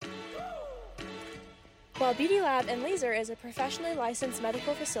While Beauty Lab and Laser is a professionally licensed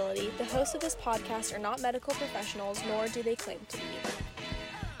medical facility, the hosts of this podcast are not medical professionals, nor do they claim to be.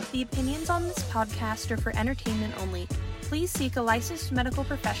 The opinions on this podcast are for entertainment only. Please seek a licensed medical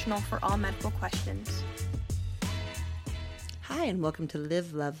professional for all medical questions. Hi, and welcome to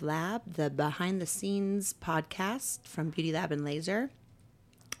Live, Love, Lab, the behind-the-scenes podcast from Beauty Lab and Laser.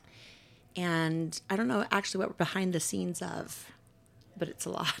 And I don't know actually what we're behind the scenes of, but it's a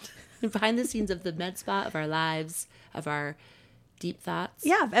lot. Behind the scenes of the med spa, of our lives, of our deep thoughts.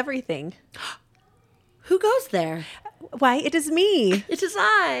 Yeah, of everything. Who goes there? Why, it is me. It is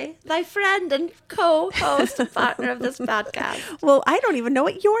I, thy friend and co-host and partner of this podcast. Well, I don't even know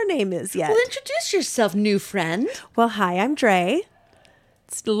what your name is yet. Well, introduce yourself, new friend. Well, hi, I'm Dre.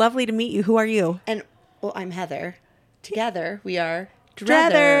 It's lovely to meet you. Who are you? And, well, I'm Heather. Together, we are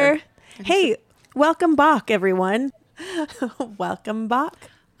Drether. Hey, welcome back, everyone. Welcome back.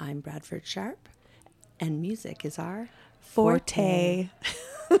 I'm Bradford Sharp, and music is our forte.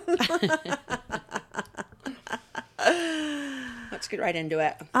 Let's get right into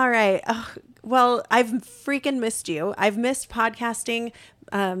it. All right. Oh, well, I've freaking missed you. I've missed podcasting.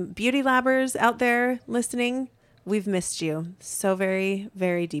 Beauty Labbers out there listening, we've missed you so very,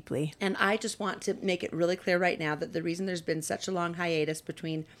 very deeply. And I just want to make it really clear right now that the reason there's been such a long hiatus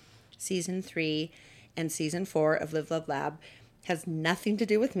between season 3 and season 4 of Live, Love, Lab has nothing to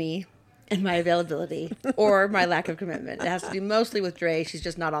do with me and my availability or my lack of commitment. It has to do mostly with Dre. She's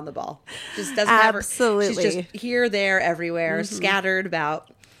just not on the ball. Just doesn't Absolutely. have her. She's just here, there, everywhere, scattered about.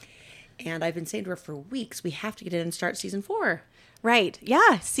 And I've been saying to her for weeks, we have to get in and start season 4. Right.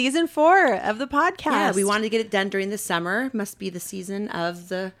 Yeah. Season 4 of the podcast. Yeah, we wanted to get it done during the summer. Must be the season of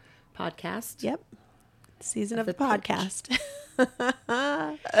the podcast. Yep. Season of the podcast.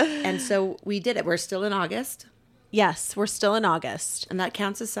 And so we did it. We're still in August. Yes, we're still in August. And that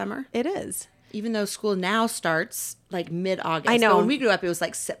counts as summer. It is. Even though school now starts like mid-August. I know. But when we grew up, it was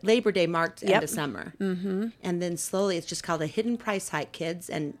like Labor Day marked end Yep. of summer. Mm-hmm. And then slowly it's just called a hidden price hike, kids.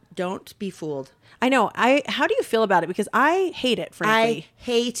 And don't be fooled. I know. How do you feel about it? Because I hate it, frankly. I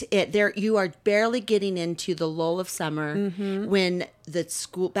hate it. You are barely getting into the lull of summer when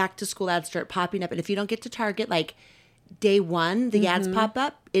the back to school ads start popping up. And if you don't get to Target, like day one, the ads pop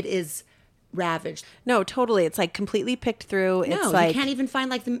up, it is ravaged. No, totally. It's like completely picked through. No, it's like you can't even find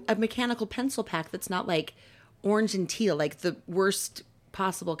like a mechanical pencil pack that's not like orange and teal, like the worst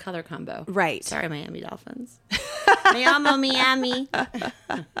possible color combo. Right. Sorry, Miami Dolphins. Me amo Miami.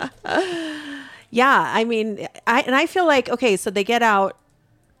 Yeah, I mean, I feel like, okay, so they get out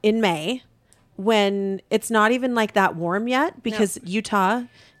in May when it's not even like that warm yet because Utah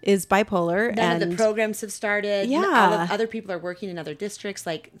is bipolar. None of the programs have started. Yeah. All of other people are working in other districts.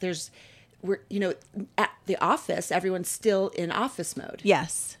 Like at the office, everyone's still in office mode.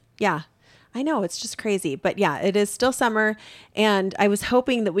 Yes. Yeah. I know. It's just crazy. But yeah, it is still summer. And I was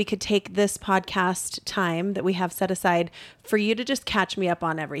hoping that we could take this podcast time that we have set aside for you to just catch me up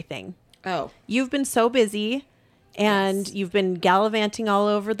on everything. Oh. You've been so busy and you've been gallivanting all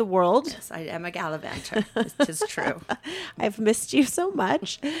over the world. Yes, I am a gallivanter. It is true. I've missed you so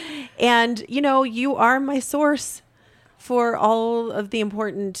much. And, you are my source for all of the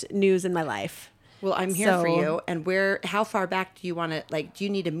important news in my life. Well, I'm here for you. And how far back do you want to, do you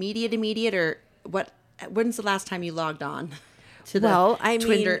need immediate, or what? When's the last time you logged on to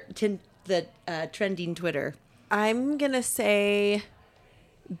the trending Twitter? I'm going to say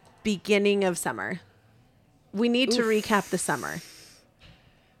beginning of summer. We need to recap the summer.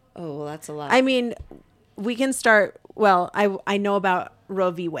 Oh, well, that's a lot. I mean, we can start, I know about Roe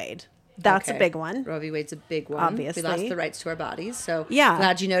v. Wade. That's a big one. Roe v. Wade's a big one. Obviously. We lost the rights to our bodies. So yeah.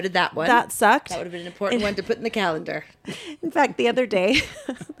 Glad you noted that one. That sucked. That would have been an important one to put in the calendar. In fact, the other day,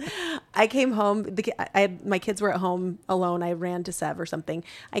 I came home. My kids were at home alone. I ran to Sev or something.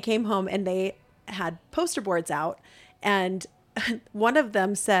 I came home and they had poster boards out. And one of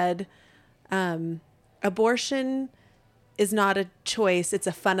them said, abortion is not a choice. It's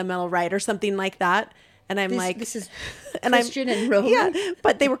a fundamental right or something like that. And I'm this is Christian and Roman? Yeah,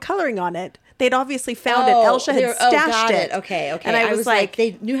 but they were coloring on it. They'd obviously found it. Elsha had stashed it. Okay. And I was like,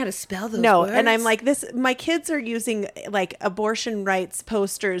 they knew how to spell those words? And I'm like, my kids are using like abortion rights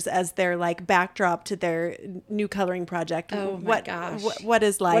posters as their like backdrop to their new coloring project. Oh my gosh. What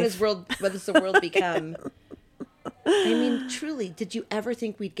is life? What does the world become? I mean, truly, did you ever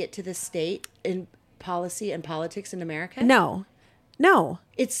think we'd get to this state in policy and politics in America? No.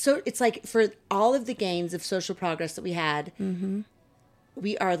 It's like for all of the gains of social progress that we had,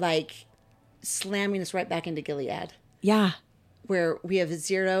 we are like slamming us right back into Gilead. Yeah. Where we have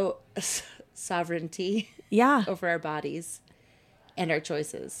zero sovereignty over our bodies and our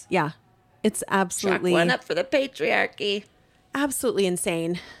choices. Yeah. It's Chalk absolutely, one up for the patriarchy. absolutely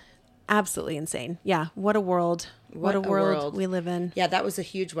insane. Absolutely insane. Yeah. What a world. What a world we live in. Yeah, that was a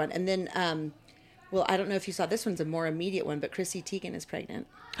huge one. And then, well, I don't know if you saw, this one's a more immediate one, but Chrissy Teigen is pregnant.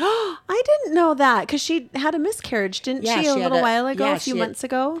 I didn't know that because she had a miscarriage, didn't she, a little while ago, a few months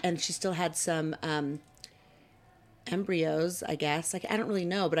ago? And she still had some embryos, I guess. Like, I don't really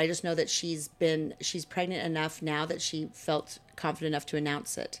know, but I just know that she's pregnant enough now that she felt confident enough to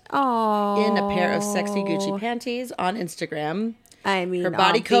announce it. Oh. In a pair of sexy Gucci panties on Instagram. I mean, her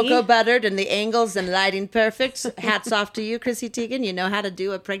body cocoa buttered and the angles and lighting perfect. Hats off to you, Chrissy Teigen. You know how to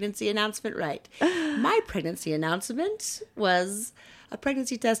do a pregnancy announcement right. My pregnancy announcement was a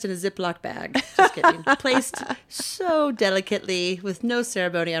pregnancy test in a Ziploc bag. Just kidding. Placed so delicately with no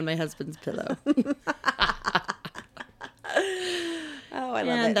ceremony on my husband's pillow. Oh, I love it.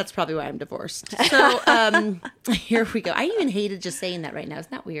 And that's probably why I'm divorced. So here we go. I even hated just saying that right now. Isn't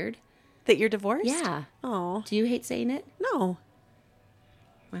that weird? That you're divorced? Yeah. Oh. Do you hate saying it? No.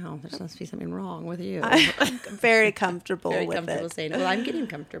 Well, there must be something wrong with you. I'm very comfortable Very with comfortable it. saying it. Well, I'm getting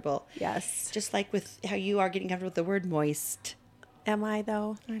comfortable. Yes. Just like with how you are getting comfortable with the word moist. Am I,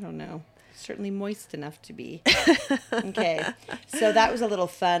 though? I don't know. Certainly moist enough to be. Okay. So that was a little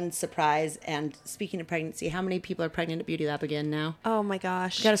fun surprise. And speaking of pregnancy, how many people are pregnant at Beauty Lab again now? Oh, my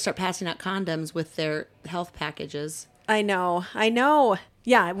gosh. You got to start passing out condoms with their health packages. I know.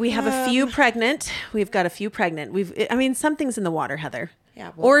 Yeah, we have a few pregnant. We've got a few pregnant. Something's in the water, Heather.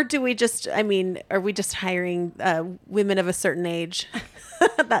 Yeah. Well, Or do we just, are we just hiring women of a certain age?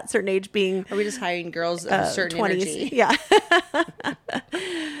 That certain age being are we just hiring girls of a certain 20s. energy? Yeah.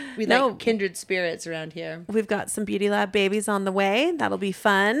 We like kindred spirits around here. We've got some Beauty Lab babies on the way. That'll be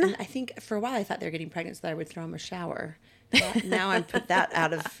fun. And I think for a while I thought they were getting pregnant so that I would throw them a shower. Now I'm put that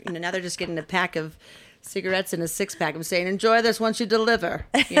out of, now they're just getting a pack of cigarettes and a 6-pack. I'm saying, enjoy this once you deliver.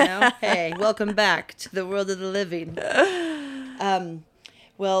 Hey, welcome back to the world of the living.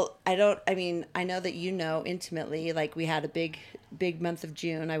 Well, I know that you know intimately, like we had a big month of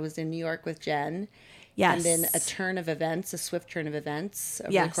June. I was in New York with Jen. Yes. And then a swift turn of events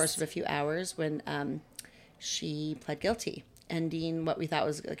over the course of a few hours when she pled guilty, ending what we thought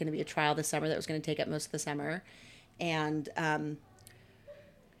was going to be a trial this summer that was going to take up most of the summer. And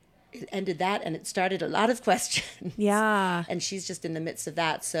it ended that, and it started a lot of questions. Yeah. And she's just in the midst of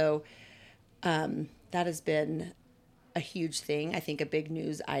that. So that has been a huge thing, I think a big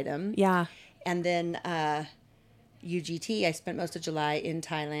news item. Yeah. And then UGT, I spent most of July in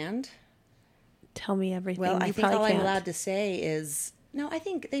Thailand. Tell me everything. Well, I You think all probably I'm can't. allowed to say is, no, I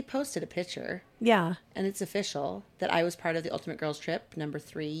think they posted a picture, Yeah. and it's official, that I was part of the Ultimate Girls Trip, number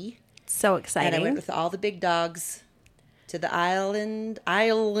 3. So exciting. And I went with all the big dogs to the island.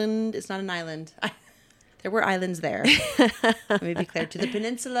 It's not an island. There were islands there. Let me be clear. To the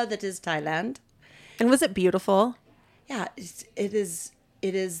peninsula that is Thailand. And was it beautiful? Yeah, it is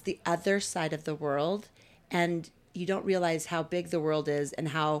the other side of the world, and you don't realize how big the world is and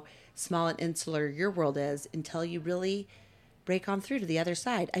how small and insular your world is until you really break on through to the other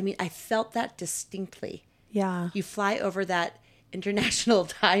side. I mean, I felt that distinctly. Yeah. You fly over that international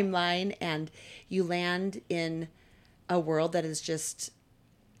timeline and you land in a world that is just,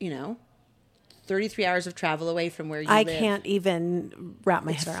 33 hours of travel away from where you live. I can't even wrap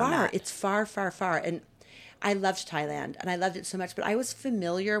my head around that. It's far, far, far. And I loved Thailand, and I loved it so much, but I was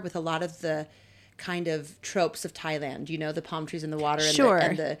familiar with a lot of the kind of tropes of Thailand, the palm trees in the water and, Sure.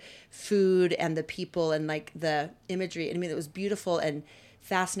 and the food and the people and like the imagery. I mean, it was beautiful and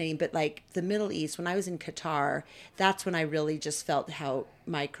fascinating, but like the Middle East, when I was in Qatar, that's when I really just felt how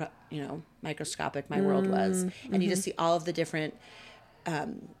microscopic my world was. And you just see all of the different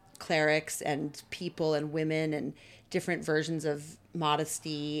clerics and people and women and different versions of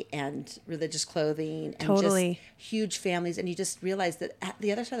modesty and religious clothing and Totally. just huge families. And you just realize that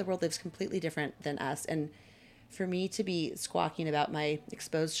the other side of the world lives completely different than us. And for me to be squawking about my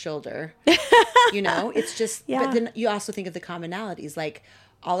exposed shoulder, it's just, Yeah. But then you also think of the commonalities, like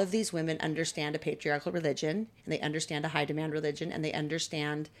all of these women understand a patriarchal religion, and they understand a high demand religion, and they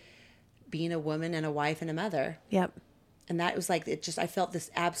understand being a woman and a wife and a mother. Yep. And that was like, I felt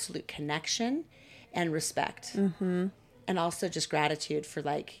this absolute connection and respect. Mm-hmm. And also just gratitude for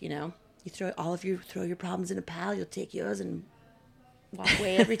you throw your problems in a pile, you'll take yours and walk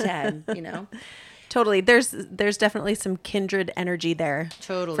away every time, Totally. There's definitely some kindred energy there.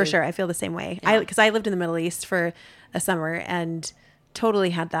 Totally. For sure. I feel the same way. Yeah. Because I lived in the Middle East for a summer and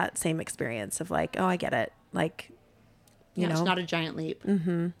totally had that same experience of like, oh, I get it. Like, you know. It's not a giant leap.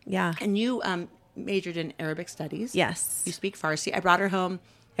 Mm-hmm. Yeah. And you majored in Arabic studies. Yes. You speak Farsi. I brought her home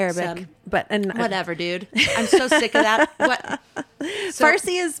Arabic. whatever, dude. I'm so sick of that. What? So,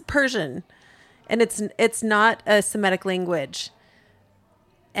 Farsi is Persian. and it's not a Semitic language.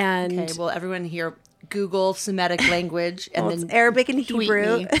 And Okay, well, everyone here, Google Semitic language and well, it's then Arabic and tweet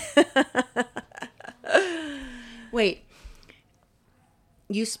Hebrew. me. Wait,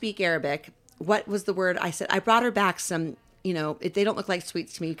 you speak Arabic. What was the word I said? I brought her back some, they don't look like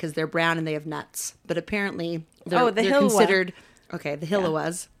sweets to me because they're brown and they have nuts. But apparently they're hilwa. considered, okay, the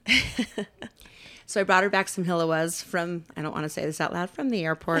hilwas. So I brought her back some hilwas from, I don't want to say this out loud, from the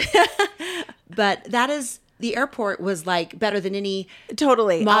airport. But the airport was like better than any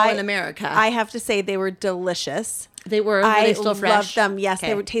Totally. mall in America. I have to say they were delicious. Were I they still fresh? loved them. Yes,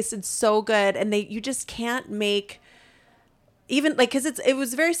 Okay. they tasted so good, and you just can't make even like because it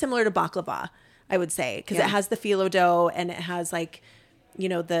was very similar to baklava, I would say, because Yeah. it has the phyllo dough and it has like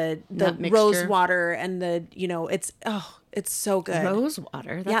the Nut rose mixture. water and it's so good. Rose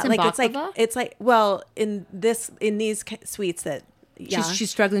water. That's yeah, in like baklava? it's like well in these sweets that. Yeah. She's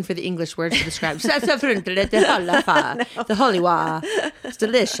struggling for the English words to describe. The holiwa. It's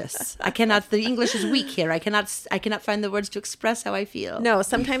delicious. The English is weak here. I cannot find the words to express how I feel. No,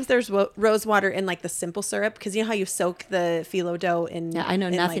 sometimes there's rose water in like the simple syrup because you know how you soak the phyllo dough in. Yeah, I know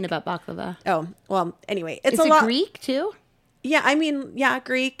in, nothing like- about baklava. Oh well, anyway, it's Is a it lot. Greek too? Yeah, I mean, yeah,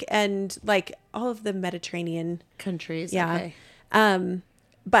 Greek and like all of the Mediterranean. Countries. Yeah, Okay.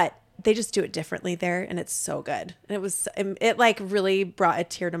 but they just do it differently there, and it's so good. And it like really brought a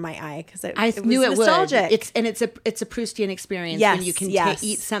tear to my eye because I knew it nostalgic. would. It's a Proustian experience Yes, when you can yes.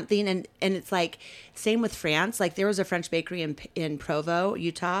 eat something and it's like same with France. Like there was a French bakery in Provo,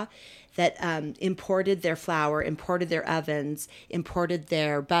 Utah, that imported their flour, imported their ovens, imported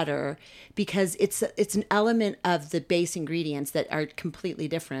their butter because it's an element of the base ingredients that are completely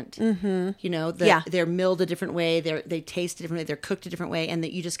different. Mm-hmm. Yeah. They're milled a different way, they taste a different way, they're cooked a different way, and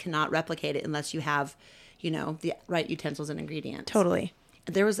that you just cannot replicate it unless you have, the right utensils and ingredients. Totally.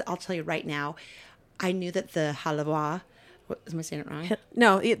 I'll tell you right now, I knew that the halwa, am I saying it wrong?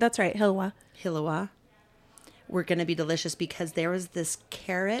 No, that's right, hilwa. Hilwa were going to be delicious because there was this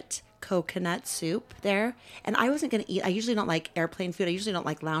carrot coconut soup there. And I wasn't going to eat, I usually don't like airplane food. I usually don't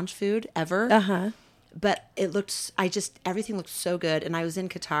like lounge food ever. Uh-huh. But everything looked so good. And I was in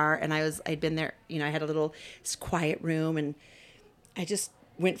Qatar and I'd been there, I had a little quiet room and I just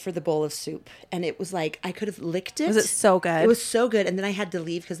went for the bowl of soup and it was like, I could have licked it. Was it so good? It was so good. And then I had to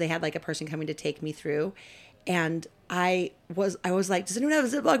leave because they had like a person coming to take me through. And I was like, does anyone have a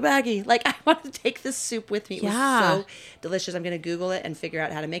Ziploc baggie? Like, I wanted to take this soup with me. It Yeah. was so delicious. I'm going to Google it and figure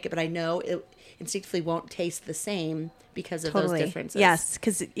out how to make it. But I know it instinctively won't taste the same because of those differences. Yes,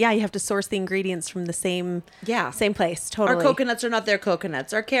 because you have to source the ingredients from the same same place. Totally. Our coconuts are not their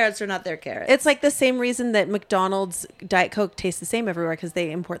coconuts. Our carrots are not their carrots. It's like the same reason that McDonald's Diet Coke tastes the same everywhere because they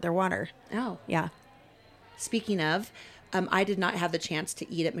import their water. Oh. Yeah. Speaking of, I did not have the chance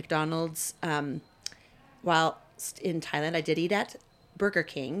to eat at McDonald's while in Thailand. I did eat at Burger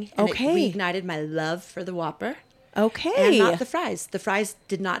King. And Okay. it reignited my love for the Whopper. Okay. And not the fries. The fries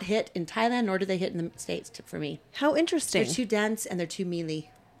did not hit in Thailand, nor did they hit in the States for me. How interesting. They're too dense and they're too mealy.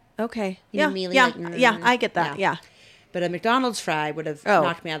 Okay. You Yeah. know, mealy, Yeah. like, Yeah. I get that. Yeah. But a McDonald's fry would have Oh.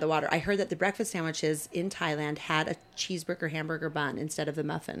 knocked me out of the water. I heard that the breakfast sandwiches in Thailand had a cheeseburger hamburger bun instead of the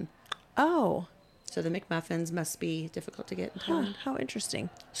muffin. Oh. So the McMuffins must be difficult to get in Huh. Thailand. How interesting.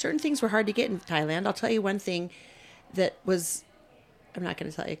 Certain things were hard to get in Thailand. I'll tell you one thing that was, I'm not going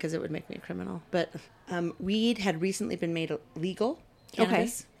to tell you because it would make me a criminal, but weed had recently been made legal,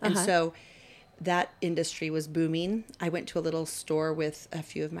 cannabis. Okay. And so that industry was booming. I went to a little store with a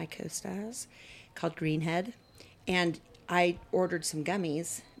few of my co-stars called Greenhead, and I ordered some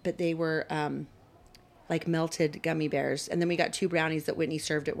gummies, but they were like melted gummy bears. And then we got 2 brownies that Whitney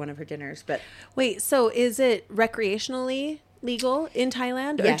served at one of her dinners. But Wait, so is it recreationally legal in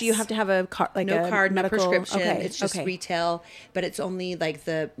Thailand, or do you Yes. have to have a card, like no a card, medical no prescription. Okay. It's just okay. retail, but it's only like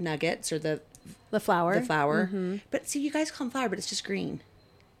the nuggets or the flour? flour. Mm-hmm. But see, you guys call them flour, but it's just green.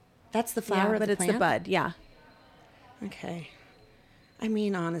 That's the Yeah, flower of but the it's plant. the bud. Yeah. Okay. I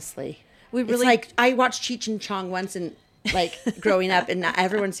mean, honestly, We it's really- like I watched Cheech and Chong once and like growing up, and now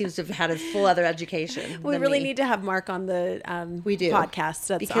everyone seems to have had a full other education. We than really me. need to have Mark on the We do. podcast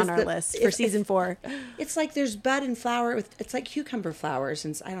that's Because on our list for season 4. It's like there's bud and flour it's like cucumber flowers,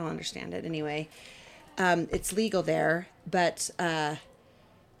 and I don't understand it anyway. It's legal there, but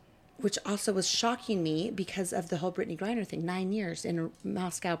which also was shocking me because of the whole Brittany Griner thing. 9 years in a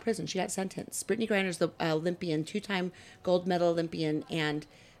Moscow prison, she got sentenced. Brittany Griner's the Olympian, 2-time gold medal Olympian, and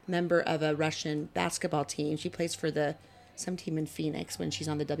member of a Russian basketball team. She plays for some team in Phoenix when she's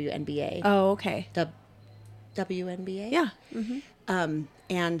on the WNBA. Oh, okay. WNBA. Yeah.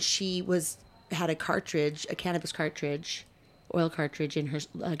 And she had a cannabis cartridge oil cartridge in her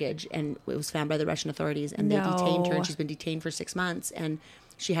luggage, and it was found by the Russian authorities, and they detained her, and she's been detained for 6 months, and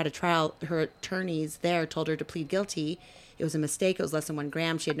she had a trial. Her attorneys there told her to plead guilty. It was a mistake. It was less than 1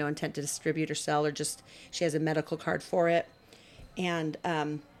 gram. She had no intent to distribute or sell, or just, she has a medical card for it. And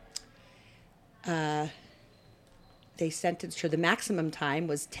they sentenced her. The maximum time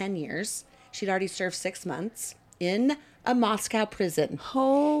was 10 years. She'd already served 6 months in a Moscow prison.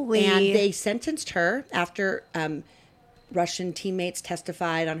 Holy. And they sentenced her after Russian teammates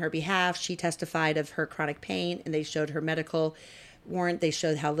testified on her behalf. She testified of her chronic pain, and they showed her medical warrant. They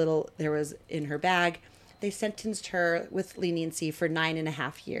showed how little there was in her bag. They sentenced her with leniency for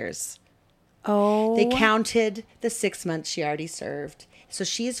 9.5 years. Oh. They counted the 6 months she already served. So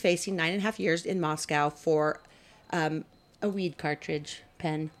she is facing 9.5 years in Moscow for a weed cartridge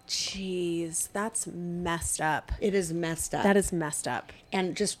pen. Jeez, that's messed up. It is messed up. That is messed up.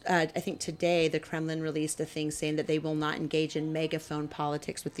 And just, I think today the Kremlin released a thing saying that they will not engage in megaphone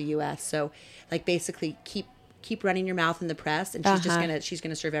politics with the U.S. So, like, basically keep running your mouth in the press, and she's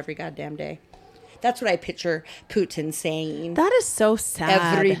gonna serve every goddamn day. That's what I picture Putin saying. That is so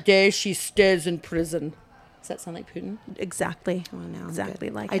sad. Every day she stays in prison. Does that sound like Putin? Exactly. Oh, no, exactly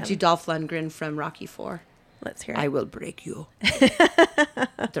good. like I him. do Dolph Lundgren from Rocky IV. Let's hear it. I will break you,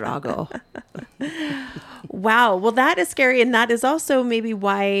 Drago. Wow. Well, that is scary, and that is also maybe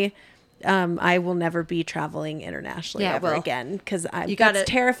why I will never be traveling internationally ever again, because that's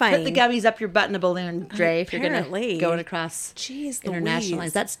terrifying. Put the gummies up your butt in a balloon, Dre, if you're going to go across international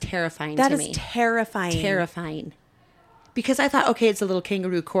lines. That's terrifying to me. That is terrifying. Terrifying. Because I thought, okay, it's a little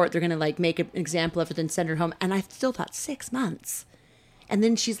kangaroo court. They're going to, like, make an example of it and send her home. And I still thought 6 months. And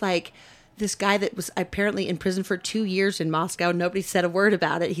then she's like, this guy that was apparently in prison for 2 years in Moscow, nobody said a word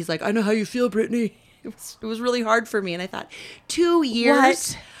about it. He's like, I know how you feel, Brittany. It was really hard for me. And I thought, 2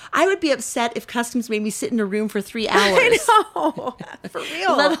 years? What? I would be upset if customs made me sit in a room for 3 hours. I know. For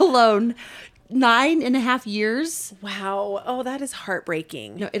real. Let alone 9.5 years. Wow. Oh, that is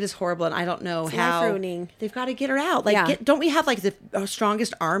heartbreaking. No, it is horrible, and I don't know It's how life-ruining. They've got to get her out. Like, don't we have like the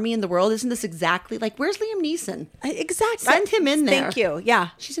strongest army in the world? Isn't this exactly like, where's Liam Neeson? Exactly. Send him in there. Thank you. Yeah.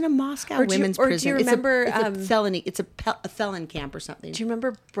 She's in a Moscow Or do you- women's or do prison. you remember, It's a felony. It's a felon camp or something. Do you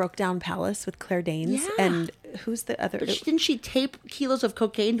remember Broke Down Palace with Claire Danes? Yeah. And who's the other? But didn't she tape kilos of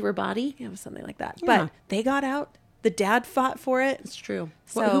cocaine to her body? Yeah, it was something like that. Yeah. But they got out. The dad fought for it. It's true.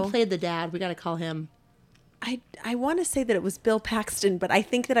 So- Who played the dad? We got to call him. I want to say that it was Bill Paxton, but I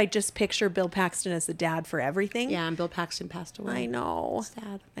think that I just picture Bill Paxton as the dad for everything. Yeah, and Bill Paxton passed away. I know.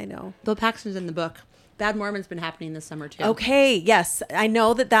 Sad. I know. Bill Paxton's in the book. Bad Mormon's been happening this summer too. Okay, yes. I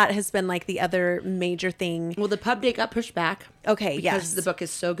know that has been like the other major thing. Well, the pub date got pushed back. Okay, because yes. the book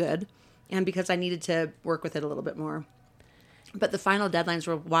is so good, and because I needed to work with it a little bit more. But the final deadlines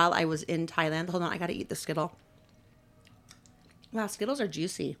were while I was in Thailand. Hold on, I got to eat the Skittle. Wow, Skittles are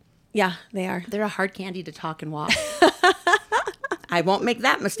juicy. Yeah, they are. They're a hard candy to talk and walk. I won't make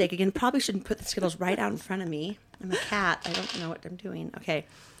that mistake again. Probably shouldn't put the Skittles right out in front of me. I'm a cat. I don't know what I'm doing. Okay.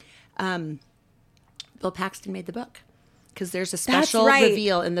 Bill Paxton made the book because there's a special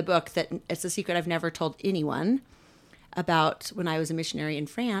reveal in the book that it's a secret I've never told anyone about when I was a missionary in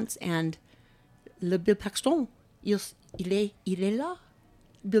France. And le Bill Paxton, il est là.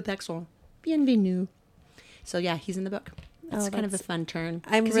 Bill Paxton, bienvenue. So yeah, he's in the book. It's kind of a fun turn.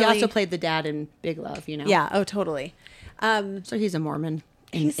 He also played the dad in Big Love, you know. Yeah. Oh, totally. So he's a Mormon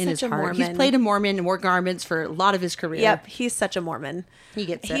in his heart. Mormon. He's played a Mormon and wore garments for a lot of his career. Yep. He's such a Mormon. He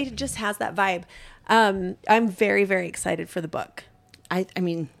gets it. He just has that vibe. I'm very, very excited for the book. I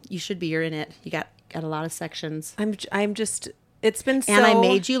mean, you should be. You're in it. You got a lot of sections. I'm just. It's been so. And I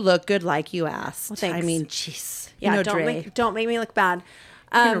made you look good, like you asked. Well, thanks. I mean, jeez. Yeah. You know, don't make me look bad.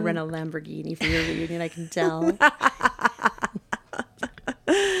 You're gonna rent a Lamborghini for your reunion. I can tell.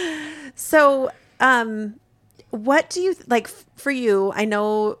 So, what do you like for you? I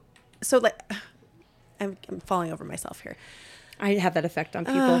know. So, like, I'm falling over myself here. I have that effect on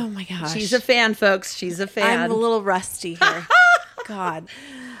people. Oh my gosh. She's a fan, folks. She's a fan. I'm a little rusty here. God.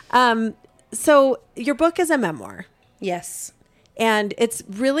 So your book is a memoir. Yes. And it's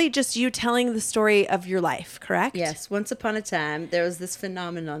really just you telling the story of your life, correct? Yes. Once upon a time, there was this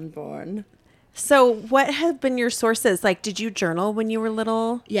phenomenon born. So what have been your sources? Like, did you journal when you were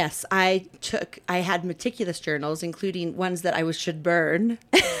little? Yes, I had meticulous journals, including ones that I should burn.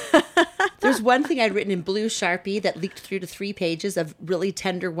 There's one thing I'd written in blue Sharpie that leaked through to 3 pages of really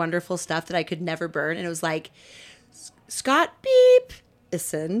tender, wonderful stuff that I could never burn. And it was like, Scott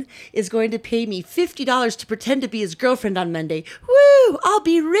Beep-ison is going to pay me $50 to pretend to be his girlfriend on Monday. Woo! I'll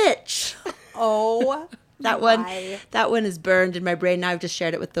be rich. Oh That one is burned in my brain. Now I've just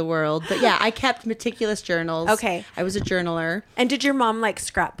shared it with the world. But yeah, I kept meticulous journals. Okay. I was a journaler. And did your mom like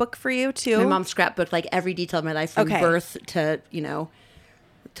scrapbook for you too? My mom scrapbooked like every detail of my life from Okay. birth to,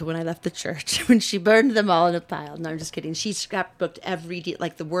 to when I left the church, when she burned them all in a pile. No, I'm just kidding. She scrapbooked every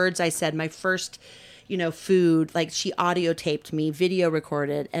like the words I said, my first, food, like she audio taped me, video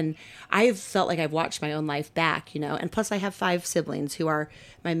recorded. And I've felt like I've watched my own life back, and plus I have 5 siblings who are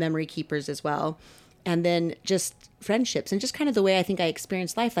my memory keepers as well. And then just friendships and just kind of the way I think I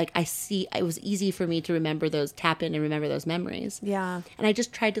experienced life. Like it was easy for me to remember tap in and remember those memories. Yeah. And I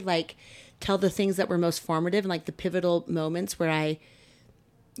just tried to like tell the things that were most formative and like the pivotal moments where I,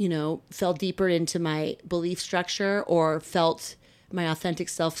 fell deeper into my belief structure or felt my authentic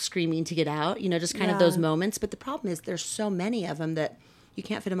self screaming to get out, just kind of those moments. But the problem is there's so many of them that you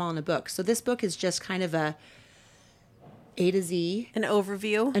can't fit them all in a book. So this book is just kind of A to Z. An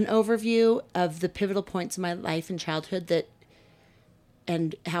overview of the pivotal points in my life and childhood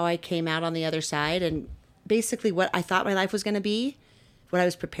and how I came out on the other side and basically what I thought my life was going to be, what I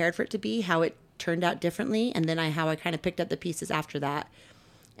was prepared for it to be, how it turned out differently, and then how I kind of picked up the pieces after that.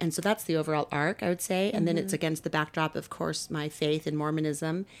 And so that's the overall arc, I would say. And then it's against the backdrop, of course, my faith in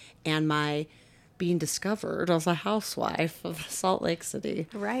Mormonism and my being discovered as a housewife of Salt Lake City.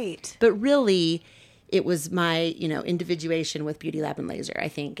 Right. But really, it was my, individuation with Beauty Lab and Laser, I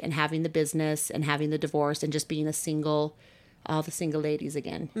think, and having the business and having the divorce and just being all the single ladies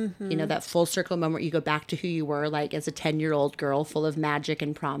again. Mm-hmm. That full circle moment where you go back to who you were, like as a 10-year-old girl full of magic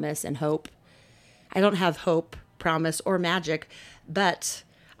and promise and hope. I don't have hope, promise, or magic, but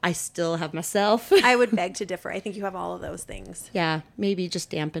I still have myself. I would beg to differ. I think you have all of those things. Yeah, maybe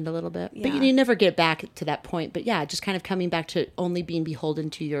just dampened a little bit. Yeah. But you never get back to that point. But yeah, just kind of coming back to only being beholden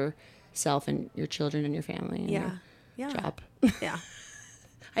to yourself and your children and your family and your job. Yeah.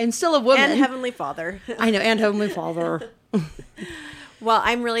 I am still a woman. And Heavenly Father. I know, and Heavenly Father. Well,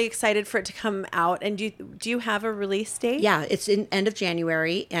 I'm really excited for it to come out. And do you have a release date? Yeah, it's in end of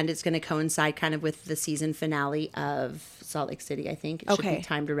January, and it's going to coincide kind of with the season finale of Salt Lake City, I think. It should be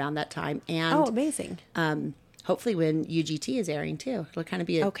timed around that time. And amazing. Hopefully when UGT is airing, too. It'll kind of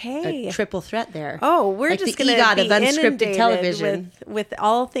be a triple threat there. Oh, we're like just the going to be EGOT of unscripted television. With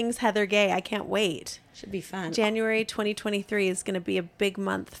all things Heather Gay. I can't wait. Should be fun. January 2023 is going to be a big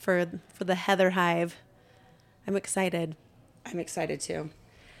month for the Heather Hive. I'm excited. I'm excited too.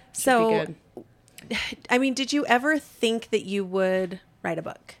 So, I mean, did you ever think that you would write a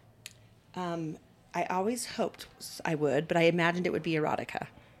book? I always hoped I would, but I imagined it would be erotica.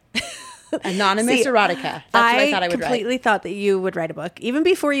 Anonymous erotica. That's what I thought I would write. I completely thought that you would write a book, even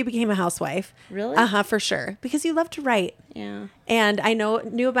before you became a housewife. Really? For sure. Because you love to write. Yeah. And I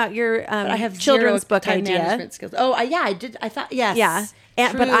knew about your I have children's book time idea. management skills. Oh, I did. I thought, yes. Yeah.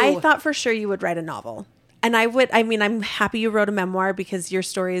 But I thought for sure you would write a novel. And I'm happy you wrote a memoir because your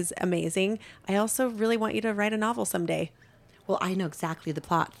story is amazing. I also really want you to write a novel someday. Well, I know exactly the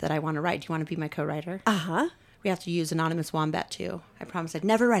plot that I want to write. Do you want to be my co-writer? Uh-huh. We have to use Anonymous Wombat, too. I promise I'd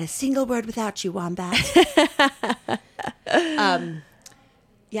never write a single word without you, Wombat.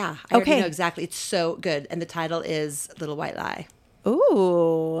 Yeah, I already know exactly. It's so good. And the title is Little White Lie.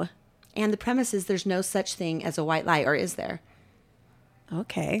 Ooh. And the premise is there's no such thing as a white lie, or is there?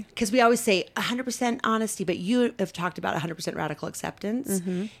 Okay. Because we always say 100% honesty, but you have talked about 100% radical acceptance.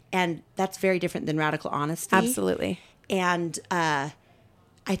 Mm-hmm. And that's very different than radical honesty. Absolutely. And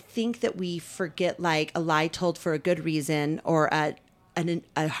I think that we forget like a lie told for a good reason or a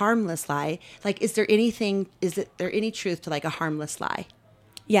harmless lie. Like, is there any truth to like a harmless lie?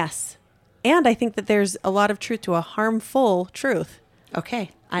 Yes. And I think that there's a lot of truth to a harmful truth.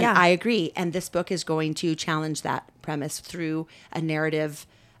 Okay. I agree. And this book is going to challenge that premise through a narrative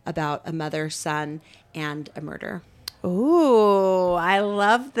about a mother, son, and a murder. Ooh, I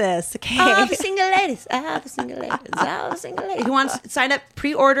love this. Okay. All the single ladies. All the single ladies. All the single ladies. Who wants to sign up,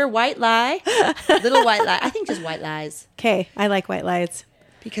 pre-order White Lie? Little White Lie. I think just White Lies. Okay. I like white lies.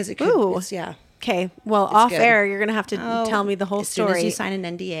 Because it could, yeah. Okay. Well, off good. Air, you're going to have to tell me the whole story. As soon as you sign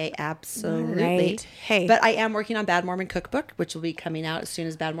an NDA, absolutely. Right. Hey. But I am working on Bad Mormon Cookbook, which will be coming out as soon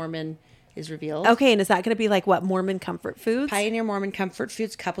as Bad Mormon is revealed. Okay, and is that going to be like what, Mormon comfort foods? Pioneer Mormon comfort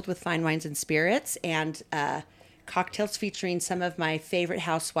foods coupled with fine wines and spirits, and cocktails featuring some of my favorite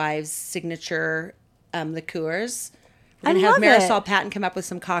housewives' signature liqueurs. We're going to have Marisol Patton come up with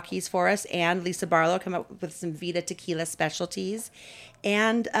some cockies for us, and Lisa Barlow come up with some Vita tequila specialties,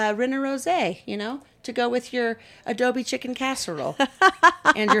 and Rena Rosé, to go with your adobe chicken casserole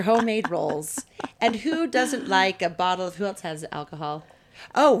and your homemade rolls. And who doesn't like a bottle of, who else has alcohol?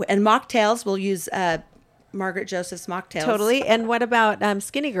 Oh, and mocktails. We'll use Margaret Joseph's mocktails. Totally. And what about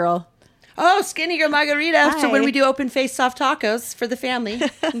Skinny Girl? Oh, Skinny Girl Margarita. Hi. So when we do open face soft tacos for the family,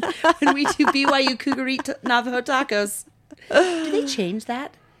 when we do BYU Cougar Eat Navajo tacos, do they change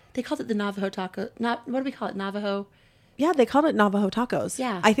that? They called it the Navajo taco. What do we call it? Navajo. Yeah, they called it Navajo tacos.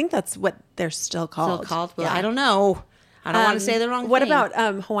 Yeah. I think that's what they're still called. Still called. Well, Yeah. I don't know. I don't want to say the wrong What thing.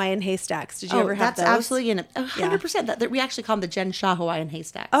 about Hawaiian haystacks? Did you ever have that's those? absolutely 100%. That we actually call them the Jen Shaw Hawaiian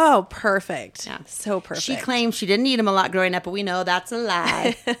haystacks. Oh, perfect. Yeah. So perfect. She claims she didn't eat them a lot growing up, but we know that's a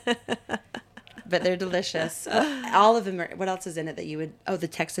lie. But they're delicious. All of them are. What else is in it that you would? Oh, the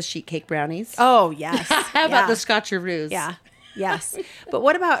Texas sheet cake brownies. Oh, yes. How about the Scotcheroos? Yeah. Yes. But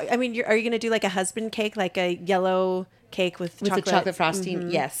what about, I mean, are you going to do like a husband cake, like a yellow cake with chocolate? The chocolate frosting? Mm-hmm.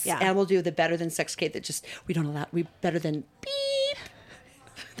 Yes. Yeah. And we'll do the better than sex cake that just, we don't allow, we better than beep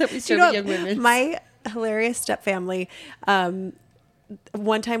that we serve You know, young women. My hilarious step family,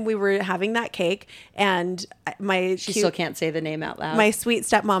 one time we were having that cake and She still can't say the name out loud. my sweet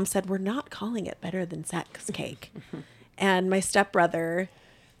stepmom said, we're not calling it better than sex cake. And my stepbrother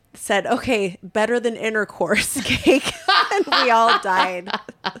said, okay, better than intercourse cake. And we all died.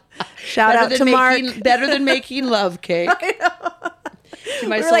 Shout out to Mark. Better than making love cake. I know. To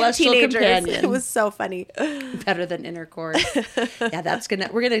my We were like celestial teenagers. companion. It was so funny. Better than intercourse. Yeah,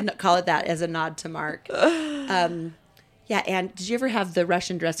 we're gonna call it that as a nod to Mark. Yeah, and did you ever have the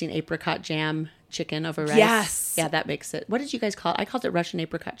Russian dressing apricot jam chicken over rice? Yes. Yeah, that makes it. What did you guys call it? I called it Russian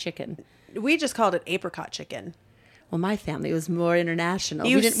apricot chicken. We just called it apricot chicken. Well, my family was more international.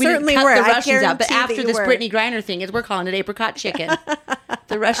 You we didn't certainly cut were. the I Russians out. But guarantee that after you this were. Brittany Griner thing, we're calling it apricot chicken.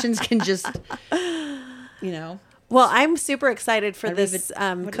 The Russians can just, Well, I'm super excited for What this is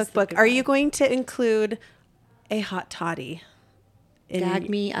the cookbook. Are you going to include a hot toddy? Gag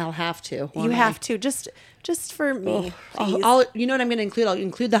me, I'll have to. You won't I? have to, just for me. please. You know what I'm going to include? I'll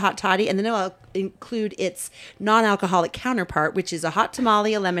include the hot toddy, and then I'll include its non-alcoholic counterpart, which is a hot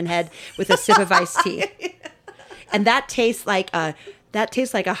tamale, a lemon head with a sip of iced tea. And that tastes like a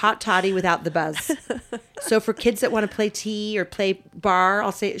hot toddy without the buzz. So for kids that want to play tea or play bar,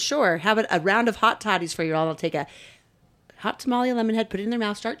 I'll say, sure, have a round of hot toddies for you all. I'll take a hot tamale, a lemon head, put it in their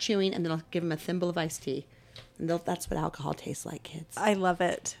mouth, start chewing, and then I'll give them a thimble of iced tea. And that's what alcohol tastes like, kids. I love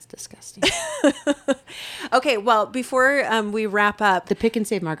it. It's disgusting. Okay, well, before we wrap up. The pick and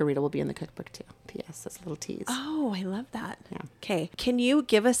save margarita will be in the cookbook too. P.S. That's a little tease. Oh, I love that. Yeah. Okay. Can you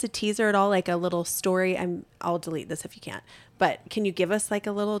give us a teaser at all, like a little story? I'll delete this if you can't. But can you give us like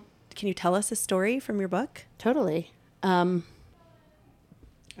can you tell us a story from your book? Totally. Okay.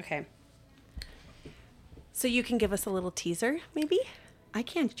 So you can give us a little teaser, maybe? I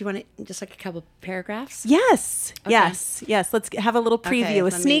can. Do you want just like a couple paragraphs? Yes. Okay. Yes. Let's have a little preview, Okay, a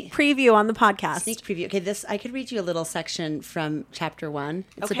let sneak preview on the podcast. Sneak preview. Okay, I could read you a little section from chapter 1.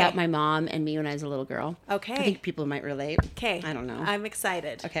 It's Okay. about my mom and me when I was a little girl. Okay. I think people might relate. Okay. I don't know. I'm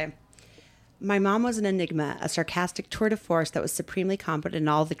excited. Okay. My mom was an enigma, a sarcastic tour de force that was supremely competent in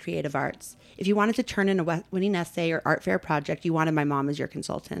all the creative arts. If you wanted to turn in a winning essay or art fair project, you wanted my mom as your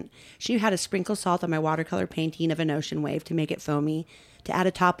consultant. She knew how to sprinkle salt on my watercolor painting of an ocean wave to make it foamy, to add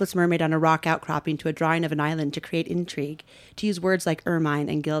a topless mermaid on a rock outcropping to a drawing of an island to create intrigue, to use words like ermine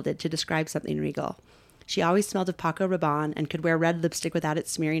and gilded to describe something regal. She always smelled of Paco Rabanne and could wear red lipstick without it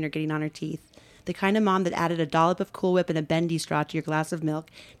smearing or getting on her teeth. The kind of mom that added a dollop of Cool Whip and a bendy straw to your glass of milk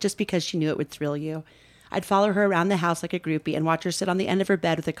just because she knew it would thrill you. I'd follow her around the house like a groupie and watch her sit on the end of her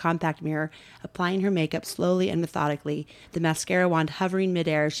bed with a compact mirror, applying her makeup slowly and methodically, the mascara wand hovering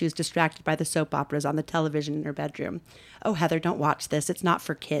midair as she was distracted by the soap operas on the television in her bedroom. "Oh, Heather, don't watch this. It's not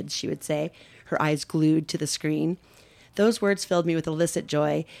for kids," she would say, her eyes glued to the screen. Those words filled me with illicit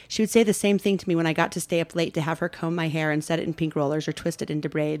joy. She would say the same thing to me when I got to stay up late to have her comb my hair and set it in pink rollers or twist it into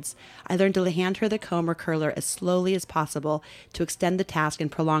braids. I learned to hand her the comb or curler as slowly as possible to extend the task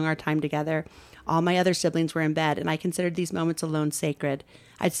and prolong our time together. All my other siblings were in bed, and I considered these moments alone sacred.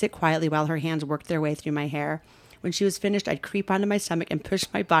 I'd sit quietly while her hands worked their way through my hair. When she was finished, I'd creep onto my stomach and push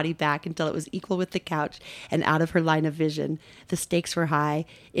my body back until it was equal with the couch and out of her line of vision. The stakes were high.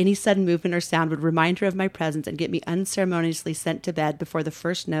 Any sudden movement or sound would remind her of my presence and get me unceremoniously sent to bed before the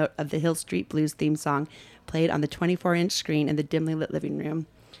first note of the Hill Street Blues theme song played on the 24-inch screen in the dimly lit living room.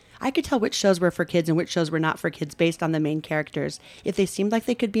 I could tell which shows were for kids and which shows were not for kids based on the main characters. If they seemed like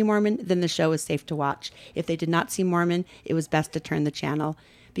they could be Mormon, then the show was safe to watch. If they did not seem Mormon, it was best to turn the channel.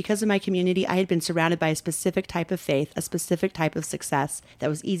 Because of my community, I had been surrounded by a specific type of faith, a specific type of success that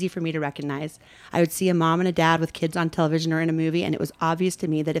was easy for me to recognize. I would see a mom and a dad with kids on television or in a movie, and it was obvious to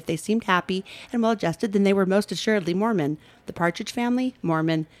me that if they seemed happy and well-adjusted, then they were most assuredly Mormon. The Partridge Family?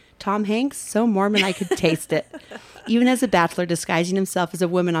 Mormon. Tom Hanks? So Mormon I could taste it. Even as a bachelor disguising himself as a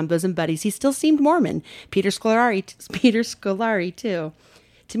woman on Bosom Buddies, he still seemed Mormon. Peter Scolari too.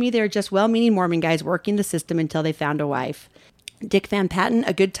 To me, they were just well-meaning Mormon guys working the system until they found a wife. Dick Van Patten,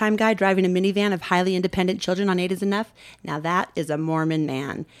 a good time guy driving a minivan of highly independent children on 8 is Enough. Now that is a Mormon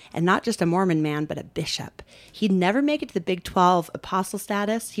man. And not just a Mormon man, but a bishop. He'd never make it to the Big 12 apostle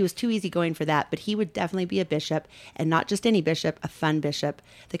status. He was too easygoing for that, but he would definitely be a bishop, and not just any bishop, a fun bishop.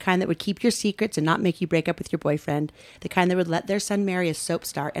 The kind that would keep your secrets and not make you break up with your boyfriend. The kind that would let their son marry a soap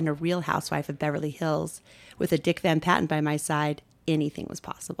star and a real housewife of Beverly Hills. With a Dick Van Patten by my side, anything was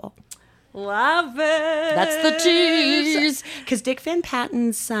possible. Love it. That's the tease. Because Dick Van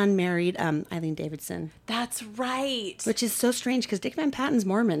Patten's son married Eileen Davidson. That's right. Which is so strange because Dick Van Patten's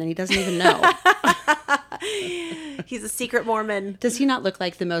Mormon and he doesn't even know. He's a secret Mormon. Does he not look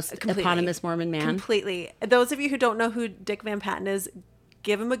like the most eponymous Mormon man? Completely. Those of you who don't know who Dick Van Patten is,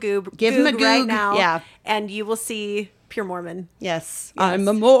 give him a goob. Give him a goog right now. Yeah. And you will see pure Mormon. Yes. I'm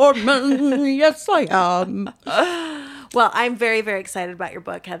a Mormon. Yes, I am. Well, I'm very, very excited about your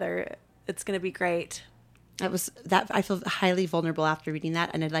book, Heather. It's going to be great. I feel highly vulnerable after reading that,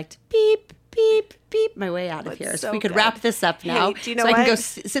 and I'd like to beep, beep, beep my way out of here. So we could wrap this up now. Hey, do you know so what? I can go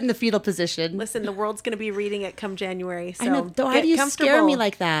sit in the fetal position. Listen, the world's going to be reading it come January. So I know. Why do you scare me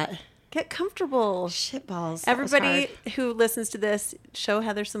like that? Get comfortable. Shitballs. Everybody who listens to this, show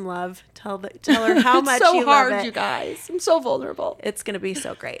Heather some love. Tell her how much so you hard, love it. you guys. I'm so vulnerable. It's going to be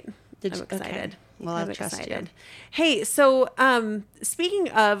so great. I'm excited. Okay. Well, I'll trust you. Hey, so speaking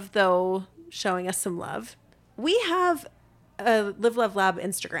of, though, showing us some love, we have a Live Love Lab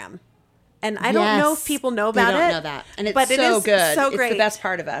Instagram. And I don't know if people know about it. They don't know that. And it's but so it is good. So great. It's the best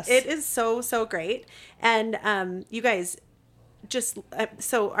part of us. It is so, so great. And you guys, just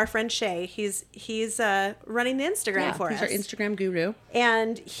so our friend Shay, he's running the Instagram for us. He's our Instagram guru.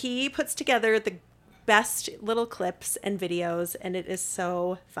 And he puts together the best little clips and videos, and it is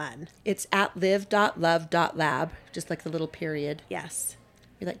so fun. It's at live.love.lab, just like the little period. Yes.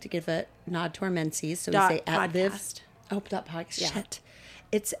 We like to give a nod to our mensees, so we say at live. Oh, dot podcast. Yeah. Shit.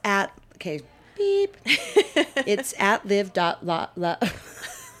 It's at, okay, beep. It's at live.love.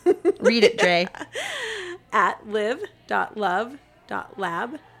 Read it, Dre. At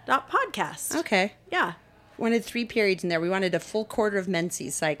live.love.lab.podcast. Okay. Yeah. Wanted 3 periods in there. We wanted a full quarter of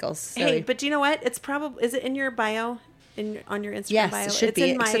menses cycles. So hey, but do you know what? It's probably, is it in your bio? On your Instagram bio? Yes, it should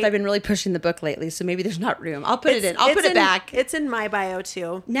be. Except I've been really pushing the book lately, so maybe there's not room. I'll put it in. I'll put it back. It's in my bio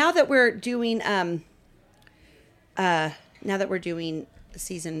too. Now that we're doing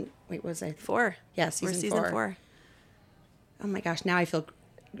season, wait, what was I? 4. Yeah, season 4. Oh my gosh, now I feel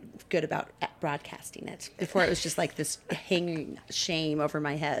good about broadcasting it. Before it was just like this hanging shame over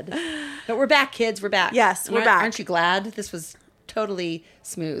my head. But we're back, kids. We're back. Yes, we're back. Aren't you glad? This was totally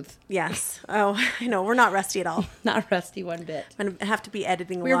smooth. Yes. Oh, I know. We're not rusty at all. Not rusty one bit. I'm going to have to be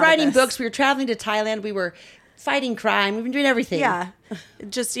editing We were writing books. We were traveling to Thailand. We were fighting crime. We've been doing everything. Yeah.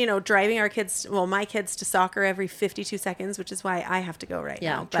 Just, driving our kids, my kids to soccer every 52 seconds, which is why I have to go right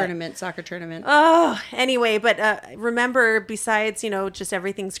now. Soccer tournament. Oh, anyway, but remember, besides, just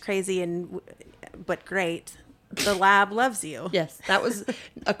everything's crazy but great, the lab loves you. Yes, that was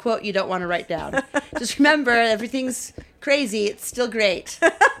a quote you don't want to write down. Just remember, everything's crazy. It's still great.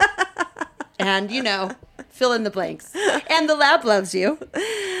 And, fill in the blanks. And the lab loves you.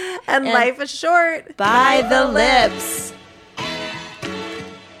 And life is short. By the lips.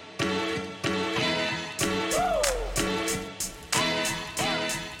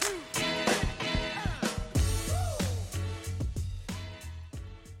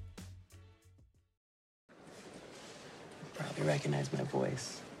 Probably recognize my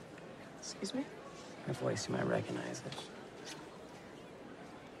voice. Excuse me? My voice, you might recognize it.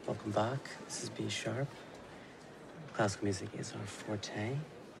 Welcome back. This is B Sharp. Classical music is our forte.